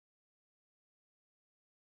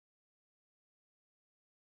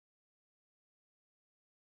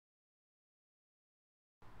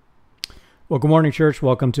Well, good morning, church.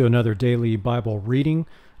 Welcome to another daily Bible reading.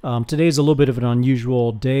 Today is a little bit of an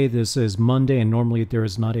unusual day. This is Monday, and normally there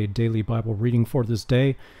is not a daily Bible reading for this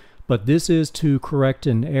day, but this is to correct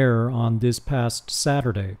an error on this past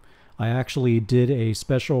Saturday. I actually did a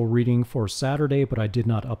special reading for Saturday, but I did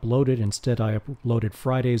not upload it. Instead, I uploaded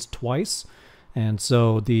Fridays twice. And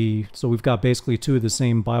so we've got basically two of the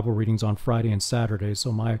same Bible readings on Friday and Saturday.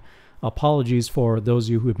 So my apologies for those of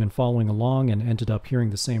you who have been following along and ended up hearing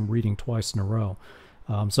the same reading twice in a row.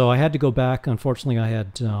 So I had to go back. Unfortunately, I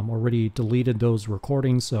had already deleted those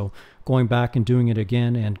recordings, so going back and doing it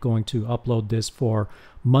again and going to upload this for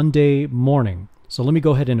Monday morning. So let me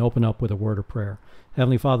go ahead and open up with a word of prayer.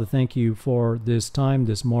 Heavenly Father, thank you for this time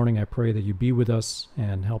this morning. I pray that you be with us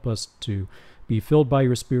and help us to be filled by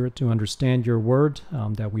your Spirit to understand your word,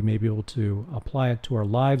 that we may be able to apply it to our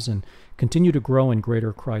lives and continue to grow in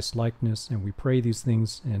greater Christ likeness. And we pray these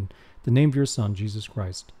things in the name of your Son, Jesus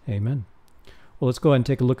Christ. Amen. Well, let's go ahead and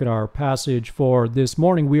take a look at our passage for this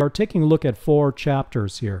morning. We are taking a look at 4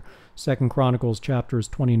 chapters here: 2 Chronicles chapters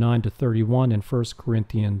 29 to 31 and 1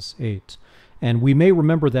 Corinthians 8. And we may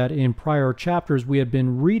remember that in prior chapters we had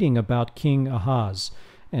been reading about King Ahaz.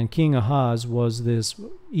 And King Ahaz was this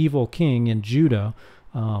evil king in Judah,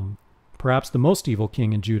 perhaps the most evil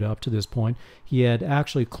king in Judah up to this point. He had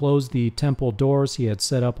actually closed the temple doors. He had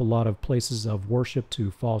set up a lot of places of worship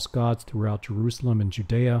to false gods throughout Jerusalem and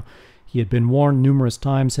Judea. He had been warned numerous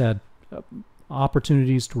times, had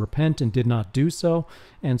opportunities to repent and did not do so.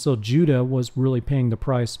 And so Judah was really paying the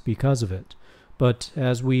price because of it. But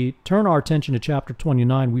as we turn our attention to chapter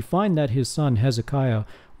 29, we find that his son Hezekiah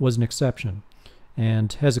was an exception.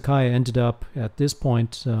 And Hezekiah ended up, at this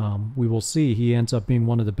point, we will see, he ends up being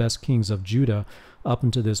one of the best kings of Judah up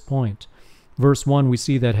until this point. Verse 1, we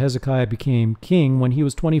see that Hezekiah became king when he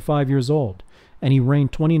was 25 years old, and he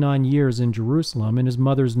reigned 29 years in Jerusalem, and his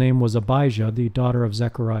mother's name was Abijah, the daughter of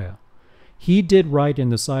Zechariah. He did right in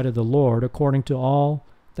the sight of the Lord, according to all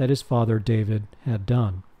that his father David had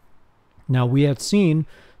done. Now, we have seen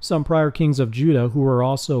some prior kings of Judah who were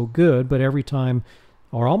also good, but every time,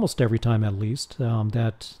 or almost every time at least,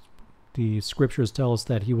 that the scriptures tell us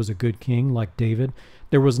that he was a good king, like David,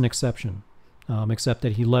 there was an exception, except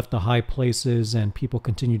that he left the high places and people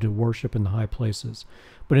continued to worship in the high places.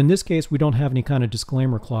 But in this case, we don't have any kind of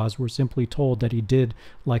disclaimer clause. We're simply told that he did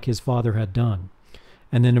like his father had done.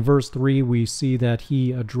 And then in verse 3, we see that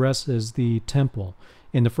he addresses the temple.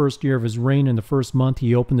 In the first year of his reign, in the first month,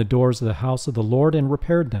 he opened the doors of the house of the Lord and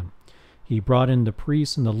repaired them. He brought in the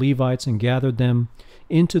priests and the Levites and gathered them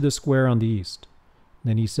into the square on the east.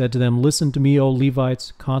 Then he said to them, "Listen to me, O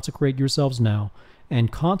Levites, consecrate yourselves now,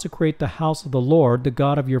 and consecrate the house of the Lord, the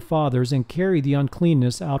God of your fathers, and carry the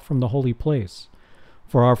uncleanness out from the holy place.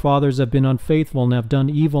 For our fathers have been unfaithful and have done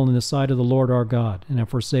evil in the sight of the Lord our God, and have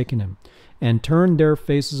forsaken him, and turned their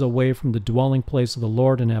faces away from the dwelling place of the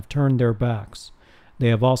Lord, and have turned their backs. They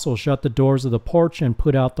have also shut the doors of the porch and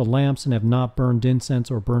put out the lamps, and have not burned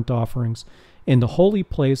incense or burnt offerings in the holy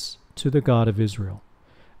place to the God of Israel.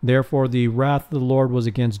 Therefore the wrath of the Lord was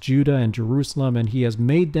against Judah and Jerusalem, and he has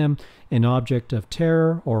made them an object of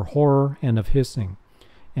terror or horror and of hissing.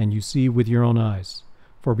 And you see with your own eyes.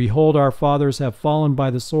 For behold, our fathers have fallen by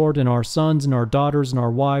the sword, and our sons and our daughters and our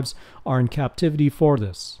wives are in captivity for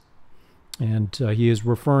this." And he is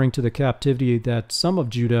referring to the captivity that some of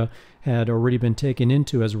Judah had already been taken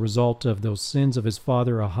into as a result of those sins of his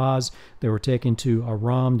father Ahaz. They were taken to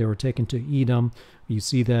Aram, they were taken to Edom. You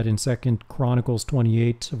see that in 2 Chronicles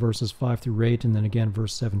 28, verses 5 through 8, and then again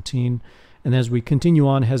verse 17. And as we continue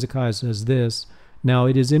on, Hezekiah says this, "Now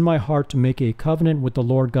it is in my heart to make a covenant with the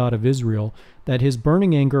Lord God of Israel, that his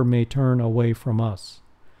burning anger may turn away from us.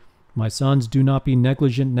 My sons, do not be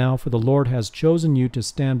negligent now, for the Lord has chosen you to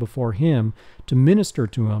stand before him, to minister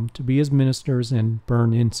to him, to be his ministers and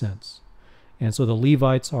burn incense." And so the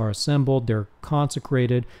Levites are assembled, they're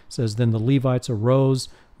consecrated. It says, "Then the Levites arose,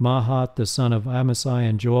 Mahat, the son of Amasai,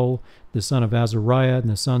 and Joel, the son of Azariah, and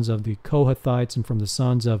the sons of the Kohathites, and from the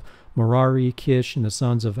sons of Merari, Kish, and the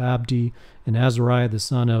sons of Abdi, and Azariah, the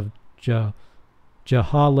son of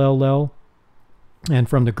Jehalelel, and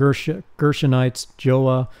from the Gershonites,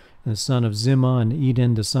 Joah, the son of Zimmah, and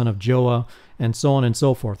Eden, the son of Joah," and so on and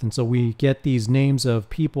so forth. And so we get these names of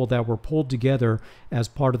people that were pulled together as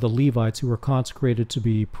part of the Levites who were consecrated to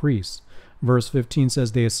be priests. Verse 15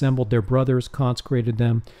 says, "They assembled their brothers, consecrated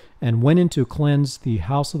them, and went in to cleanse the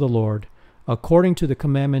house of the Lord, according to the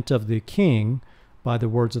commandment of the king, by the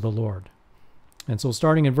words of the Lord." And so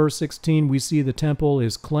starting in verse 16, we see the temple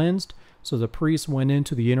is cleansed. So the priests went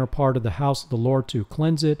into the inner part of the house of the Lord to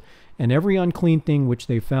cleanse it, and every unclean thing which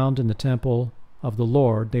they found in the temple of the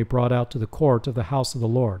Lord they brought out to the court of the house of the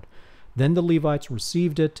Lord. Then the Levites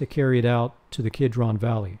received it to carry it out to the Kidron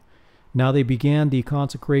Valley. Now they began the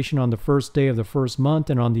consecration on the first day of the first month,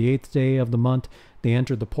 and on the 8th day of the month they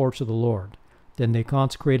entered the porch of the Lord. Then they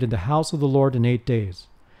consecrated the house of the Lord in 8 days,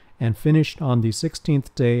 and finished on the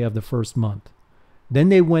 16th day of the first month. Then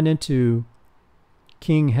they went into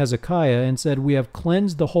King Hezekiah and said, We have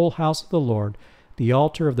cleansed the whole house of the Lord, the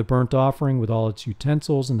altar of the burnt offering with all its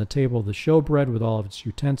utensils, and the table of the showbread with all of its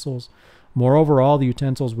utensils. Moreover, all the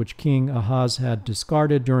utensils which King Ahaz had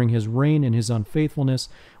discarded during his reign in his unfaithfulness,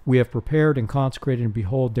 we have prepared and consecrated, and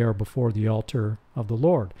behold, they are before the altar of the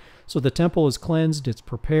Lord. So the temple is cleansed, it's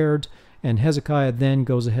prepared, and Hezekiah then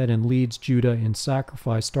goes ahead and leads Judah in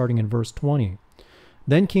sacrifice, starting in verse 20.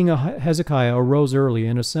 Then King Hezekiah arose early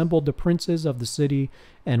and assembled the princes of the city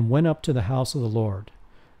and went up to the house of the Lord.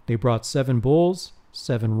 They brought 7 bulls,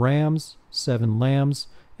 7 rams, 7 lambs,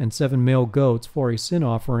 and 7 male goats for a sin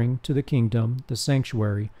offering to the kingdom, the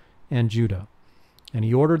sanctuary, and Judah. And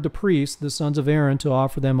he ordered the priests, the sons of Aaron, to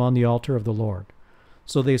offer them on the altar of the Lord.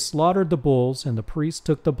 So they slaughtered the bulls, and the priests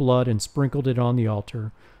took the blood and sprinkled it on the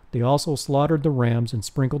altar. They also slaughtered the rams and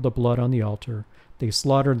sprinkled the blood on the altar. They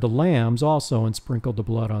slaughtered the lambs also and sprinkled the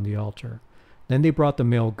blood on the altar. Then they brought the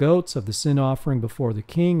male goats of the sin offering before the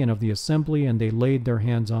king and of the assembly, and they laid their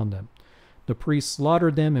hands on them. The priests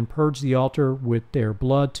slaughtered them and purged the altar with their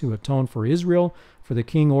blood to atone for Israel, for the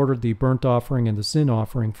king ordered the burnt offering and the sin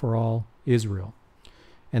offering for all Israel.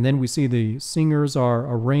 And then we see the singers are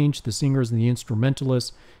arranged, the singers and the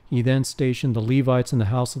instrumentalists. He then stationed the Levites in the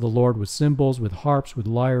house of the Lord with cymbals, with harps, with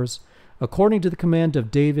lyres, according to the command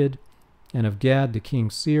of David and of Gad the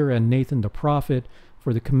king's seer and Nathan the prophet,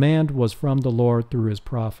 for the command was from the Lord through his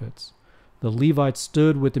prophets. The Levites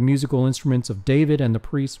stood with the musical instruments of David, and the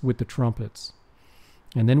priests with the trumpets.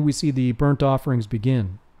 And then we see the burnt offerings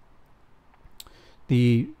begin.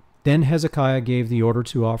 Then Hezekiah gave the order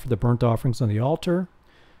to offer the burnt offerings on the altar.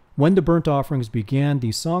 When the burnt offerings began,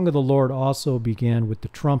 the song of the Lord also began with the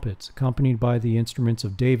trumpets, accompanied by the instruments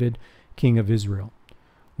of David, king of Israel.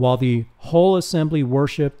 While the whole assembly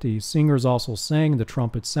worshipped, the singers also sang, the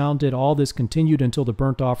trumpets sounded. All this continued until the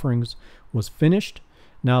burnt offerings was finished.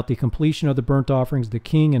 Now at the completion of the burnt offerings, the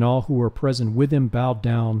king and all who were present with him bowed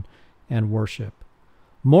down and worshiped.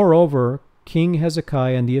 Moreover, King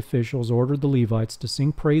Hezekiah and the officials ordered the Levites to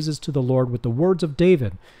sing praises to the Lord with the words of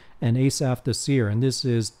David and Asaph the seer, and this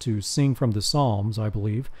is to sing from the Psalms, I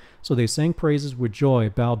believe. So they sang praises with joy,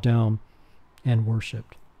 bowed down, and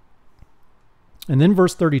worshipped. And then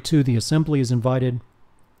verse 32, the assembly is invited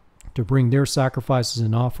to bring their sacrifices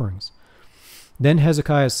and offerings. Then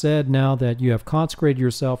Hezekiah said, Now that you have consecrated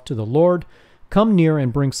yourself to the Lord, come near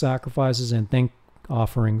and bring sacrifices and thank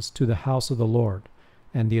offerings to the house of the Lord.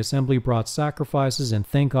 And the assembly brought sacrifices and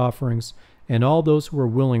thank offerings, and all those who were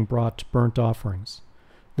willing brought burnt offerings.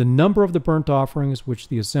 The number of the burnt offerings which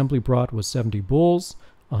the assembly brought was 70 bulls,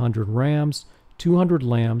 100 rams, 200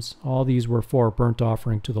 lambs. All these were for burnt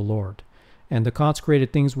offering to the Lord. And the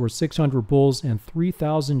consecrated things were 600 bulls and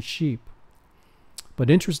 3,000 sheep. But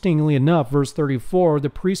interestingly enough, verse 34, the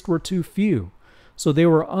priests were too few, so they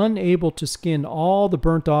were unable to skin all the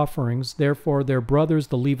burnt offerings. Therefore their brothers,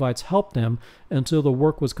 the Levites, helped them until the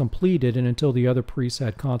work was completed and until the other priests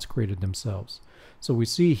had consecrated themselves. So we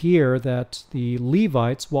see here that the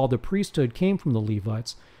Levites, while the priesthood came from the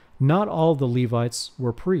Levites, not all of the Levites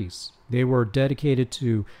were priests. They were dedicated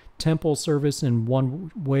to temple service in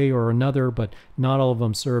one way or another, but not all of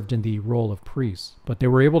them served in the role of priests. But they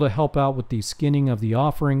were able to help out with the skinning of the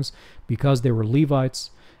offerings because they were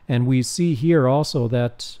Levites. And we see here also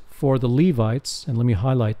that for the Levites, and let me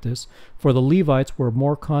highlight this, for the Levites were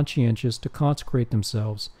more conscientious to consecrate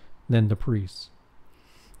themselves than the priests.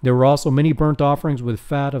 There were also many burnt offerings with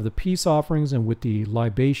fat of the peace offerings and with the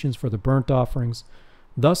libations for the burnt offerings.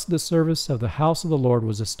 Thus the service of the house of the Lord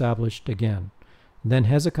was established again. Then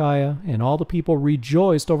Hezekiah and all the people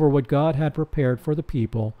rejoiced over what God had prepared for the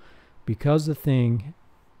people, because the thing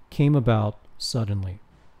came about suddenly.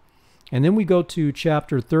 And then we go to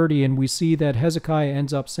chapter 30, and we see that Hezekiah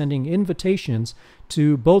ends up sending invitations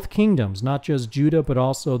to both kingdoms, not just Judah, but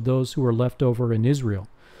also those who were left over in Israel.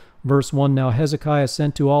 Verse 1, Now Hezekiah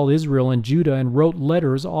sent to all Israel and Judah and wrote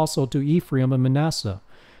letters also to Ephraim and Manasseh,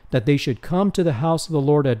 that they should come to the house of the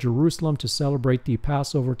Lord at Jerusalem to celebrate the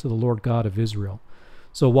Passover to the Lord God of Israel.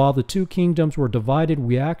 So while the two kingdoms were divided,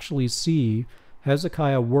 we actually see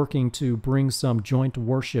Hezekiah working to bring some joint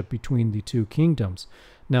worship between the two kingdoms.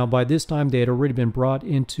 Now, by this time, they had already been brought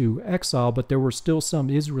into exile, but there were still some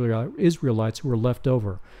Israelites who were left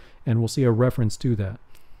over, and we'll see a reference to that.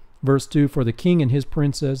 Verse 2, For the king and his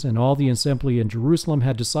princes and all the assembly in Jerusalem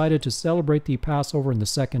had decided to celebrate the Passover in the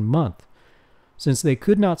 2nd month. since they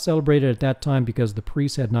could not celebrate it at that time because the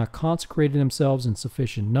priests had not consecrated themselves in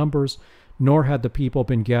sufficient numbers, nor had the people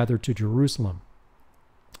been gathered to Jerusalem.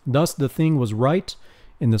 Thus the thing was right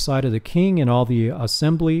in the sight of the king and all the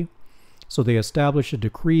assembly. So they established a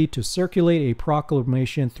decree to circulate a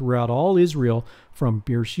proclamation throughout all Israel from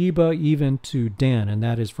Beersheba even to Dan, and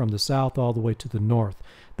that is from the south all the way to the north,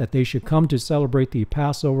 that they should come to celebrate the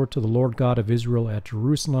Passover to the Lord God of Israel at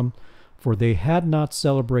Jerusalem, for they had not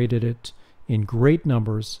celebrated it in great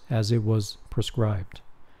numbers as it was prescribed.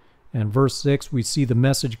 And verse 6, we see the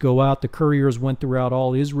message go out. The couriers went throughout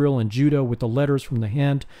all Israel and Judah with the letters from the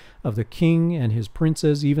hand of the king and his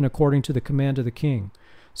princes, even according to the command of the king,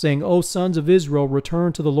 saying, O sons of Israel,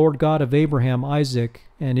 return to the Lord God of Abraham, Isaac,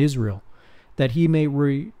 and Israel, that he may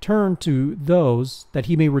return to those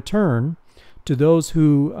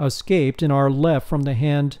who escaped and are left from the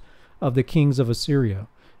hand of the kings of Assyria.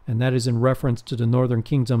 And that is in reference to the northern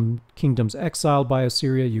kingdoms exiled by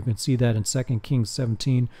Assyria. You can see that in 2 Kings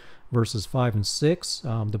 17, verses 5 and 6.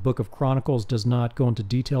 The book of Chronicles does not go into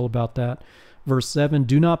detail about that. Verse 7,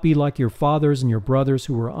 do not be like your fathers and your brothers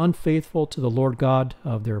who were unfaithful to the Lord God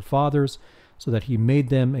of their fathers, so that he made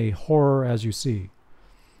them a horror as you see.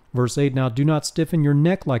 Verse 8, now do not stiffen your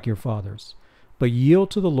neck like your fathers, but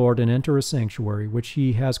yield to the Lord and enter a sanctuary which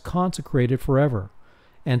he has consecrated forever,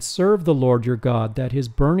 and serve the Lord your God, that his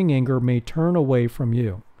burning anger may turn away from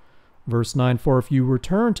you. Verse 9, for if you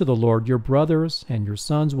return to the Lord, your brothers and your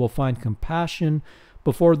sons will find compassion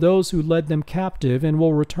before those who led them captive, and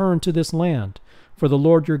will return to this land. For the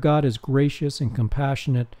Lord your God is gracious and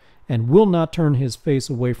compassionate, and will not turn his face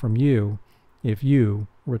away from you if you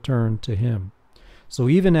return to him. So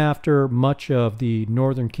even after much of the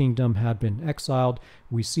northern kingdom had been exiled,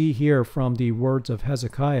 we see here from the words of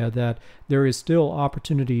Hezekiah that there is still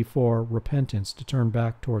opportunity for repentance to turn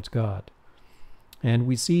back towards God. And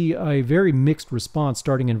we see a very mixed response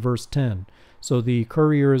starting in verse 10. So the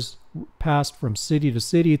couriers passed from city to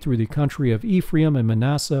city through the country of Ephraim and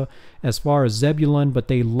Manasseh as far as Zebulun, but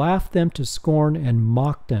they laughed them to scorn and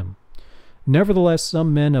mocked them. Nevertheless,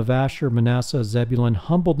 some men of Asher, Manasseh, Zebulun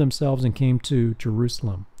humbled themselves and came to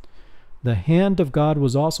Jerusalem. The hand of God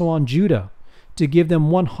was also on Judah, to give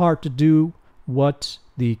them one heart to do what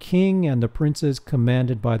the king and the princes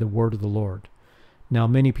commanded by the word of the Lord. Now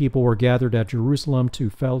many people were gathered at Jerusalem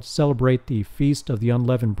to celebrate the Feast of the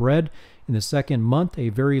Unleavened Bread in the second month, a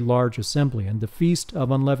very large assembly. And the Feast of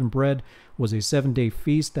Unleavened Bread was a 7-day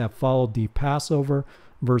feast that followed the Passover.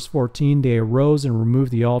 Verse 14, they arose and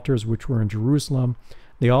removed the altars which were in Jerusalem.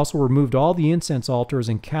 They also removed all the incense altars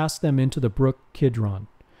and cast them into the brook Kidron.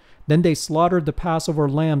 Then they slaughtered the Passover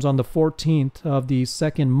lambs on the 14th of the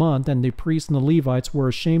second month, and the priests and the Levites were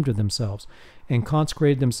ashamed of themselves, and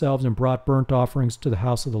consecrated themselves and brought burnt offerings to the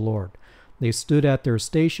house of the Lord. They stood at their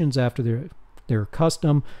stations after their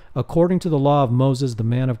custom, according to the law of Moses, the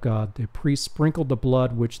man of God. The priests sprinkled the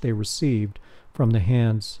blood which they received from the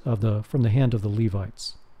hand of the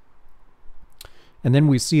Levites. And then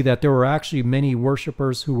we see that there were actually many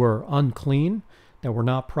worshipers who were unclean, that were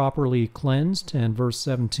not properly cleansed. And verse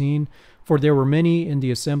 17, for there were many in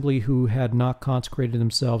the assembly who had not consecrated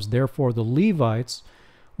themselves. Therefore the Levites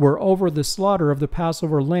were over the slaughter of the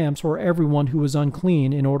Passover lambs for everyone who was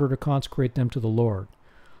unclean, in order to consecrate them to the Lord.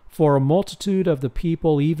 For a multitude of the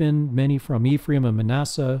people, even many from Ephraim and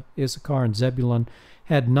Manasseh, Issachar and Zebulun,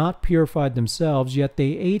 had not purified themselves, yet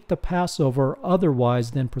they ate the Passover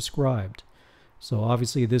otherwise than prescribed. So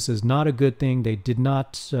obviously this is not a good thing. They did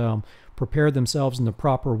not prepare themselves in the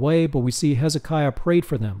proper way, but we see Hezekiah prayed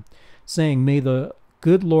for them, saying, may the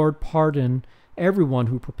good Lord pardon everyone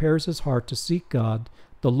who prepares his heart to seek God,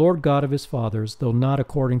 the Lord God of his fathers, though not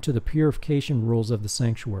according to the purification rules of the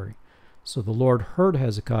sanctuary. So the Lord heard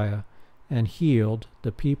Hezekiah and healed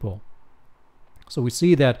the people. So we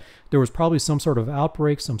see that there was probably some sort of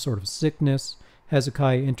outbreak, some sort of sickness.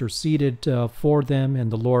 Hezekiah interceded for them,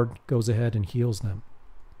 and the Lord goes ahead and heals them.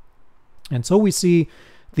 And so we see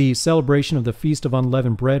the celebration of the Feast of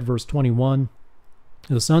Unleavened Bread, verse 21.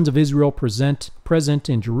 The sons of Israel present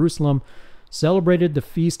in Jerusalem celebrated the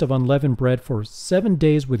Feast of Unleavened Bread for 7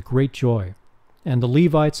 days with great joy. And the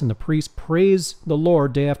Levites and the priests praised the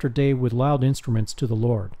Lord day after day with loud instruments to the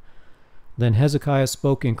Lord. Then Hezekiah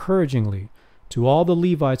spoke encouragingly to all the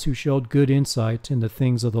Levites who showed good insight in the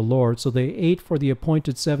things of the Lord. So they ate for the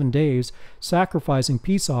appointed 7 days, sacrificing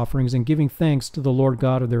peace offerings and giving thanks to the Lord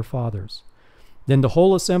God of their fathers. Then the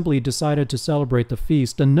whole assembly decided to celebrate the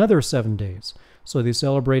feast another 7 days. So they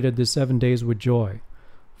celebrated the 7 days with joy.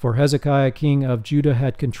 For Hezekiah, king of Judah,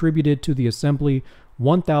 had contributed to the assembly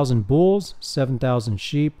 1,000 bulls, 7,000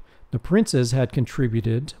 sheep, The princes had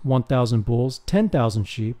contributed 1,000 bulls, 10,000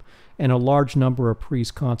 sheep, and a large number of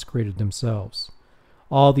priests consecrated themselves.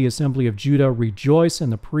 All the assembly of Judah rejoiced,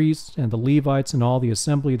 and the priests and the Levites and all the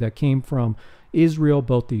assembly that came from Israel,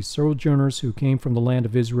 both the sojourners who came from the land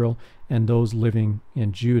of Israel and those living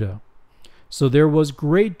in Judah. So there was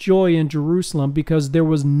great joy in Jerusalem, because there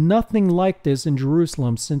was nothing like this in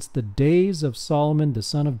Jerusalem since the days of Solomon, the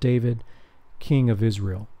son of David, king of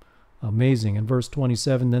Israel. Amazing. In verse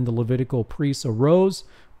 27, then the Levitical priests arose,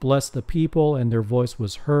 blessed the people, and their voice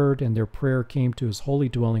was heard, and their prayer came to his holy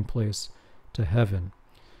dwelling place, to heaven.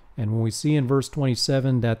 And when we see in verse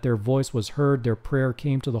 27 that their voice was heard, their prayer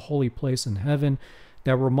came to the holy place in heaven,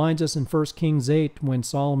 that reminds us in 1 Kings 8, when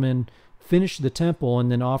Solomon finished the temple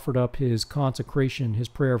and then offered up his consecration, his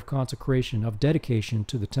prayer of consecration, of dedication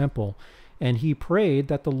to the temple. And he prayed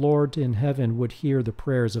that the Lord in heaven would hear the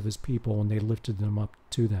prayers of his people when they lifted them up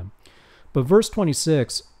to them. But verse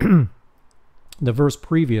 26, the verse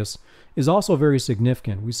previous, is also very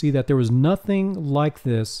significant. We see that there was nothing like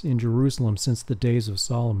this in Jerusalem since the days of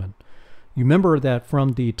Solomon. You remember that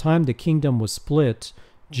from the time the kingdom was split,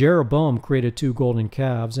 Jeroboam created 2 golden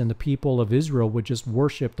calves, and the people of Israel would just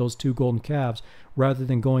worship those 2 golden calves rather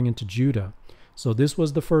than going into Judah. So this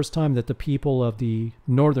was the first time that the people of the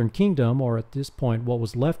northern kingdom, or at this point what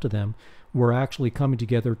was left of them, were actually coming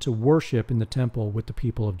together to worship in the temple with the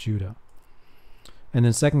people of Judah. And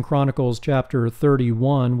in 2 Chronicles chapter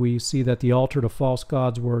 31, we see that the altar to false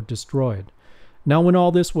gods were destroyed. Now when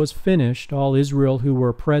all this was finished, all Israel who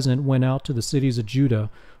were present went out to the cities of Judah,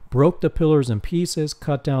 broke the pillars in pieces,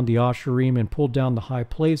 cut down the Asherim, and pulled down the high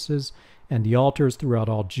places and the altars throughout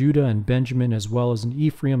all Judah and Benjamin, as well as in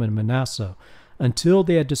Ephraim and Manasseh, until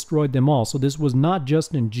they had destroyed them all. So this was not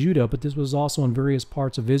just in Judah, but this was also in various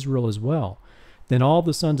parts of Israel as well. Then all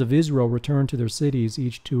the sons of Israel returned to their cities,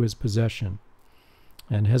 each to his possession.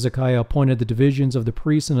 And Hezekiah appointed the divisions of the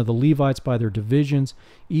priests and of the Levites by their divisions,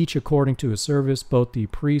 each according to his service, both the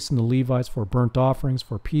priests and the Levites for burnt offerings,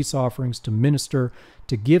 for peace offerings, to minister,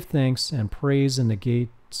 to give thanks and praise in the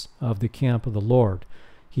gates of the camp of the Lord.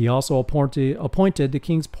 He also appointed the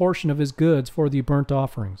king's portion of his goods for the burnt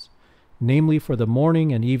offerings, namely for the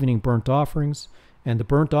morning and evening burnt offerings, and the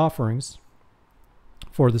burnt offerings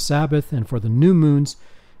for the Sabbath and for the new moons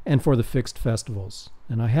and for the fixed festivals.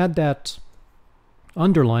 And I had that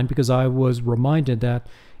underlined because I was reminded that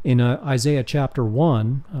in Isaiah chapter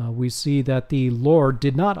 1, we see that the Lord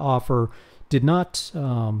did not have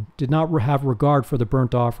regard for the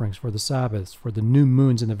burnt offerings, for the Sabbaths, for the new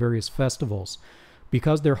moons and the various festivals,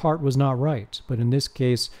 because their heart was not right. But in this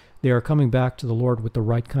case, they are coming back to the Lord with the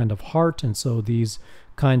right kind of heart, and so these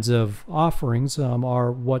kinds of offerings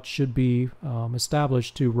are what should be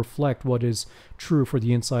established to reflect what is true for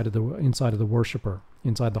the inside of the worshiper,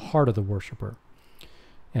 inside the heart of the worshiper.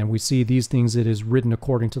 And we see these things, it is written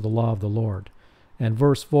according to the law of the Lord. And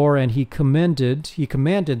verse 4, and he commanded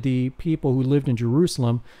the people who lived in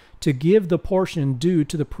Jerusalem to give the portion due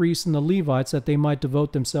to the priests and the Levites, that they might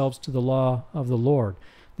devote themselves to the law of the Lord.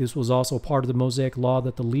 This was also part of the Mosaic law,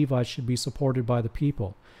 that the Levites should be supported by the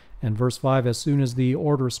people. And verse 5, as soon as the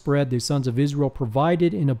order spread, the sons of Israel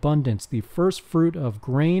provided in abundance the first fruit of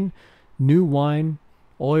grain, new wine,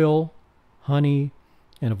 oil, honey,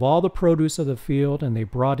 and of all the produce of the field, and they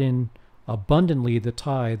brought in abundantly the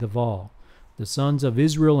tithe of all. The sons of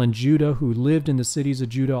Israel and Judah who lived in the cities of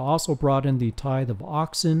Judah also brought in the tithe of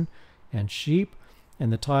oxen and sheep,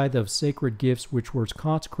 and the tithe of sacred gifts which were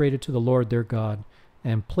consecrated to the Lord their God,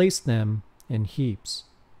 and placed them in heaps.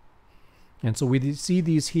 And so we see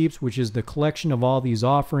these heaps, which is the collection of all these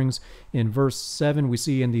offerings. In verse 7, we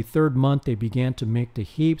see in the 3rd month they began to make the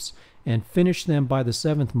heaps and finish them by the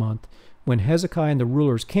 7th month. When Hezekiah and the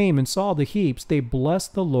rulers came and saw the heaps, they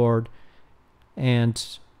blessed the Lord and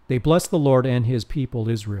his people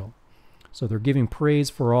Israel. So they're giving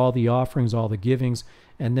praise for all the offerings, all the givings.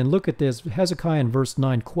 And then look at this. Hezekiah in verse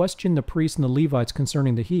 9 questioned the priests and the Levites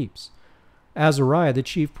concerning the heaps. Azariah, the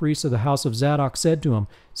chief priest of the house of Zadok, said to him,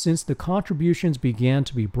 since the contributions began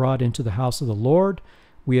to be brought into the house of the Lord,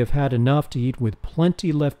 we have had enough to eat with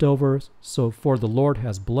plenty left over, so for the Lord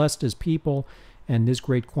has blessed his people, and this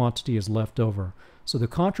great quantity is left over. So the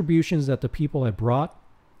contributions that the people had brought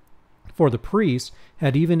for the priests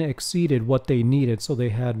had even exceeded what they needed, so they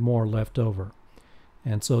had more left over.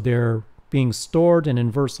 And so they're being stored, and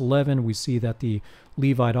in verse 11 we see that the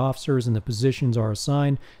Levite officers and the positions are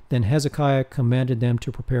assigned. Then Hezekiah commanded them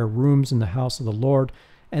to prepare rooms in the house of the Lord,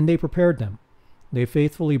 and they prepared them. They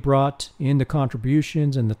faithfully brought in the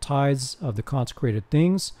contributions and the tithes of the consecrated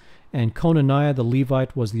things, and Conaniah the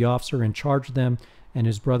Levite was the officer in charge of them, and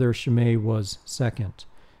his brother Shimei was second.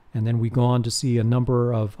 And then we go on to see a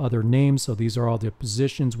number of other names. So these are all the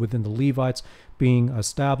positions within the Levites being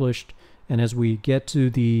established. And as we get to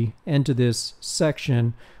the end of this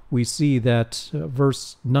section, we see that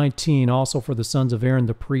verse 19, also for the sons of Aaron,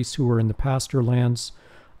 the priests who were in the pasture lands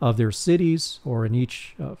of their cities, or in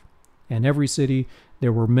each and every city,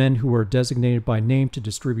 there were men who were designated by name to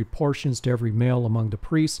distribute portions to every male among the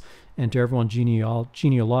priests and to everyone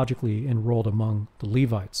genealogically enrolled among the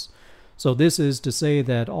Levites. So this is to say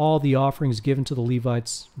that all the offerings given to the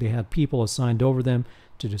Levites, they had people assigned over them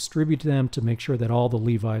to distribute them to make sure that all the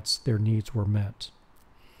Levites, their needs were met.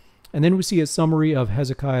 And then we see a summary of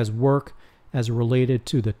Hezekiah's work as related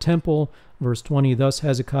to the temple. Verse 20, thus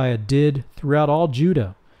Hezekiah did throughout all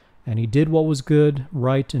Judah, and he did what was good,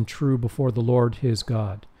 right, and true before the Lord his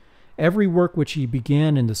God. Every work which he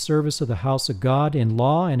began in the service of the house of God, in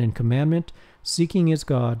law and in commandment, seeking his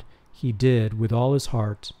God, he did with all his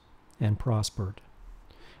heart and prospered.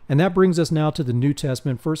 And that brings us now to the New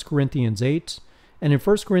Testament, 1 Corinthians 8. And in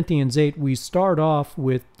 1 Corinthians 8, we start off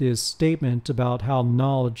with this statement about how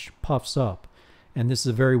knowledge puffs up. And this is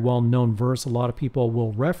a very well-known verse. A lot of people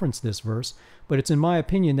will reference this verse, but it's in my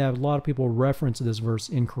opinion that a lot of people reference this verse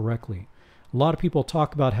incorrectly. A lot of people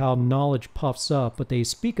talk about how knowledge puffs up, but they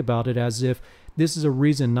speak about it as if this is a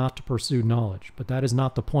reason not to pursue knowledge. But that is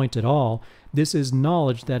not the point at all. This is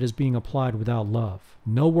knowledge that is being applied without love.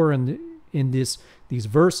 Nowhere in these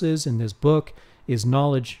verses, in this book, is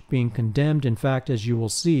knowledge being condemned. In fact, as you will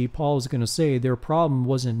see, Paul is going to say their problem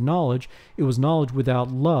wasn't knowledge, it was knowledge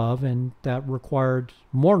without love, and that required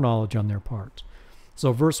more knowledge on their part.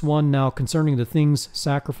 So verse 1, now concerning the things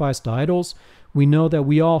sacrificed to idols, we know that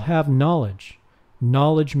we all have knowledge.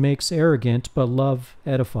 Knowledge makes arrogant, but love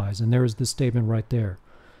edifies. And there is the statement right there.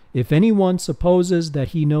 If anyone supposes that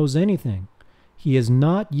he knows anything, he is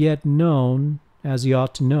not yet known as he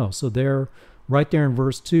ought to know. So there, right there in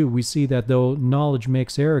verse 2, we see that though knowledge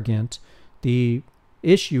makes arrogant, the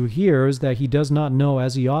issue here is that he does not know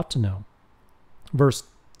as he ought to know. Verse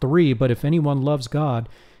 3, but if anyone loves God,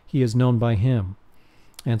 he is known by him.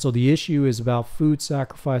 And so the issue is about food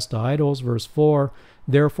sacrificed to idols. Verse 4,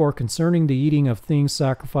 therefore concerning the eating of things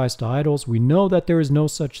sacrificed to idols, we know that there is no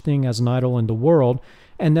such thing as an idol in the world,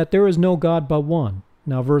 and that there is no God but one.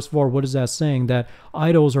 Now verse 4, what is that saying? That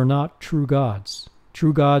idols are not true gods.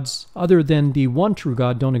 True gods other than the one true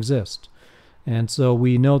God don't exist. And so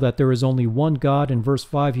we know that there is only one God. In verse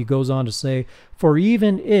 5, he goes on to say, for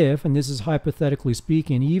even if, and this is hypothetically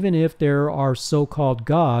speaking, even if there are so-called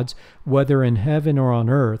gods, whether in heaven or on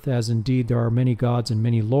earth, as indeed there are many gods and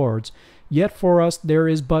many lords, yet for us there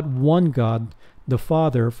is but one God, the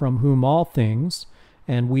Father, from whom all things,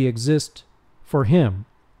 and we exist for him.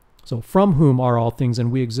 So from whom are all things,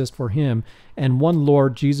 and we exist for him, and one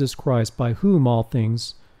Lord Jesus Christ, by whom are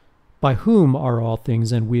all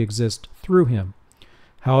things, and we exist through him.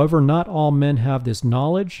 However, not all men have this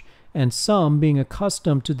knowledge, and some, being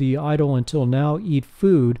accustomed to the idol until now, eat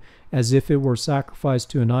food as if it were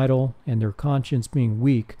sacrificed to an idol, and their conscience being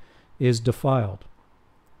weak is defiled.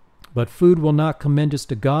 But food will not commend us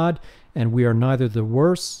to God, and we are neither the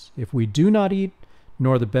worse if we do not eat,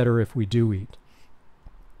 nor the better if we do eat.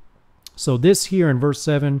 So this here in verse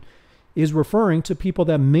 7 is referring to people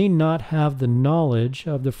that may not have the knowledge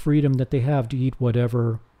of the freedom that they have to eat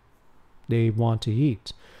whatever they want to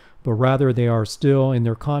eat, but rather they are still in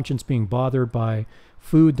their conscience being bothered by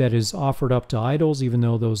food that is offered up to idols, even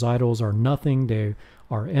though those idols are nothing, they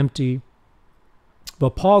are empty.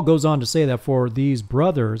 But Paul goes on to say that for these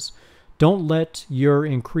brothers, don't let your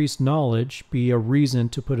increased knowledge be a reason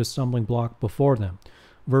to put a stumbling block before them.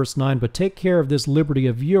 Verse 9, but take care of this liberty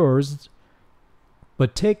of yours,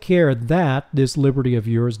 but take care that this liberty of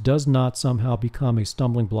yours does not somehow become a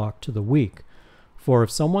stumbling block to the weak. For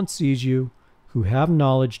if someone sees you, who have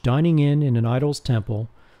knowledge, dining in an idol's temple,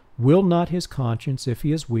 will not his conscience, if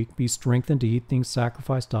he is weak, be strengthened to eat things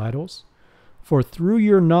sacrificed to idols? For through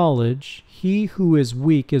your knowledge he who is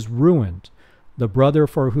weak is ruined, the brother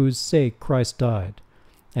for whose sake Christ died.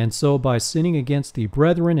 And so by sinning against the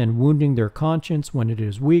brethren and wounding their conscience when it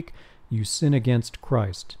is weak, you sin against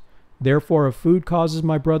Christ. Therefore, if food causes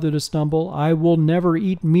my brother to stumble, I will never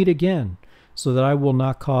eat meat again, so that I will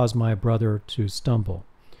not cause my brother to stumble.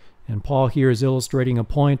 And Paul here is illustrating a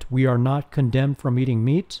point. We are not condemned from eating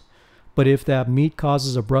meat, but if that meat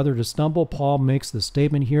causes a brother to stumble, Paul makes the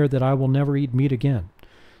statement here that I will never eat meat again.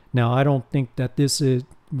 Now, I don't think that this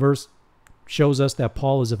verse shows us that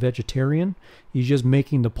Paul is a vegetarian. He's just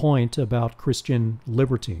making the point about Christian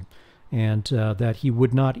liberty, and that he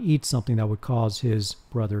would not eat something that would cause his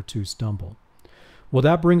brother to stumble. Well,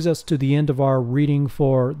 that brings us to the end of our reading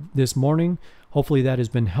for this morning. Hopefully that has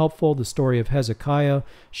been helpful. The story of Hezekiah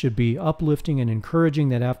should be uplifting and encouraging,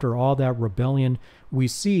 that after all that rebellion, we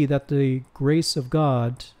see that the grace of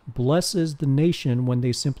God blesses the nation when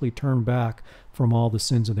they simply turn back from all the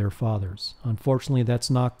sins of their fathers. Unfortunately, that's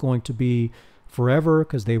not going to be forever,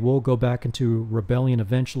 because they will go back into rebellion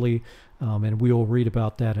eventually, and we will read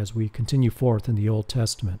about that as we continue forth in the Old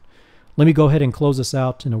Testament. Let me go ahead and close us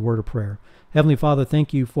out in a word of prayer. Heavenly Father,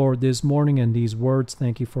 thank you for this morning and these words.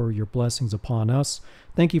 Thank you for your blessings upon us.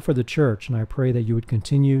 Thank you for the church, and I pray that you would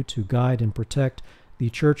continue to guide and protect the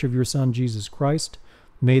church of your Son, Jesus Christ.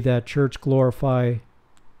 May that church glorify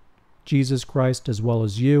Jesus Christ as well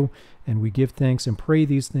as you, and we give thanks and pray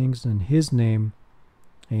these things in his name.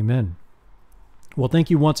 Amen. Well, thank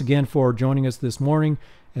you once again for joining us this morning.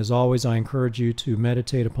 As always, I encourage you to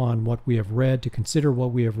meditate upon what we have read, to consider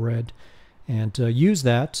what we have read, and use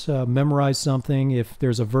that. Memorize something if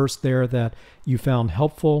there's a verse there that you found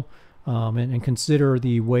helpful, and consider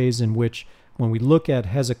the ways in which, when we look at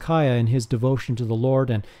Hezekiah and his devotion to the Lord,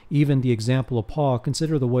 and even the example of Paul,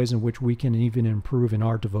 consider the ways in which we can even improve in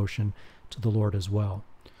our devotion to the Lord as well.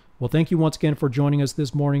 Well, thank you once again for joining us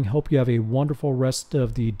this morning. Hope you have a wonderful rest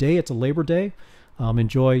of the day. It's a Labor Day.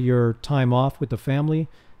 Enjoy your time off with the family,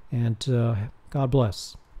 and God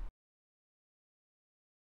bless.